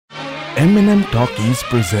M&M Talkies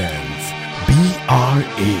presents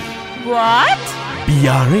BRA. What?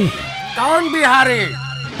 BRA. कौन बिहारी?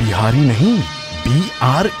 बिहारी नहीं,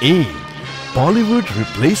 BRA. Bollywood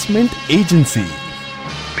Replacement Agency.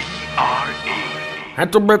 है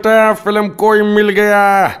तो बेटा फिल्म कोई मिल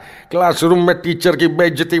गया। क्लासरूम में टीचर की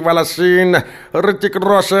बेइज्जती वाला scene, Hrithik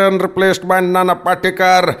Roshan replaced by Nana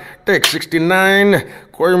Patekar, take 69।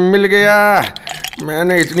 कोई मिल गया।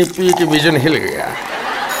 मैंने इतनी पी कि विजन हिल गया।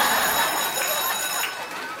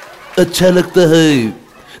 अच्छा लगता है,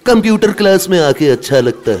 कंप्यूटर क्लास में आके अच्छा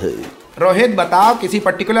लगता है। रोहित बताओ, किसी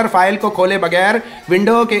पर्टिकुलर फाइल को खोले बगैर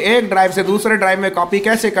विंडो के एक ड्राइव से दूसरे ड्राइव में कॉपी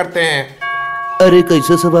कैसे करते हैं? अरे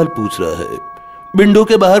कैसा सवाल पूछ रहा है? विंडो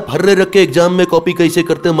के बाहर फर्रे रख के एग्जाम में कॉपी कैसे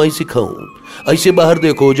करते हैं मैं सिखाऊं। ऐसे बाहर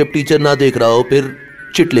देखो, जब टीचर ना देख रहा हो फिर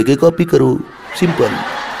चिट लेके कॉपी करो, सिंपल।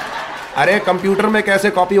 अरे कंप्यूटर में कैसे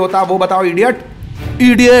कॉपी होता वो बताओ इडियट।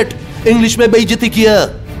 इडियट, इंग्लिश में बेइज्जती किया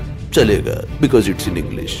चलेगा, बिकॉज इट्स इन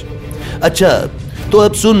इंग्लिश। अच्छा तो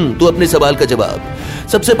अब सुन तू अपने सवाल का जवाब।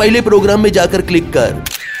 सबसे पहले प्रोग्राम में जाकर क्लिक कर।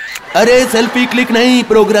 अरे सेल्फी क्लिक नहीं,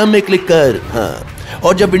 प्रोग्राम में क्लिक कर। हाँ,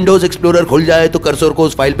 और जब विंडोज एक्सप्लोरर खुल जाए तो कर्सर को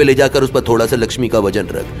उस फाइल पे ले जाकर उस पर थोड़ा सा लक्ष्मी का वजन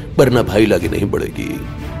रख, वरना फाइल आगे नहीं बढ़ेगी।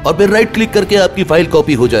 और फिर राइट क्लिक करके आपकी फाइल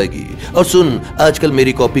कॉपी हो जाएगी। और सुन, आजकल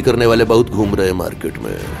मेरी कॉपी करने वाले बहुत घूम रहे हैं मार्केट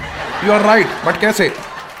में। यू आर राइट, बट कैसे?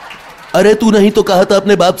 अरे तू नहीं तो कहा था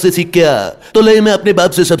अपने बाप से सीख के आ, तो ले मैं अपने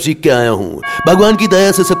बाप से सब सीख के आया हूँ। भगवान की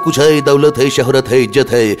दया से सब कुछ है, दौलत है, शोहरत है,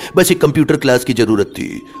 इज्जत है, बस एक कंप्यूटर क्लास की जरूरत थी।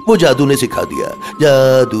 वो जादू ने सिखा दिया।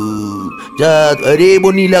 जादू जादू। अरे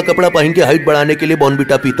वो नीला कपड़ा पहन के हाइट बढ़ाने के लिए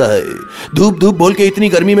बॉर्नविटा पीता है, धूप धूप बोल के इतनी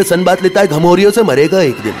गर्मी में सन बात लेता है, घमौरियों से मरेगा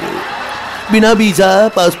एक दिन में। बिना वीजा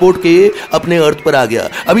पासपोर्ट के अपने अर्थ पर आ गया।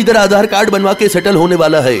 अब इधर आधार कार्ड बनवा के सेटल होने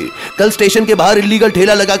वाला है। कल स्टेशन के बाहर इलीगल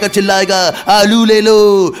ठेला लगाकर चिल्लाएगा, आलू ले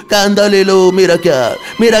लो, कांदा ले लो। मेरा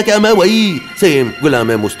क्या मैं वही सेम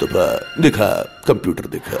गुलाम मुस्तफा। दिखा कंप्यूटर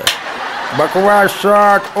दिखा। बकवास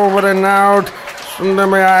शॉट ओवर एंड आउट। सुनने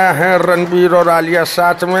में आया है रणबीर और आलिया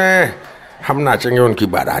साथ में। हम नाचेंगे उनकी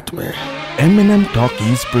बारात में। M&M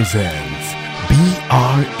Talkies presents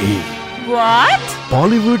BRA. What?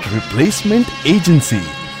 Bollywood Replacement Agency.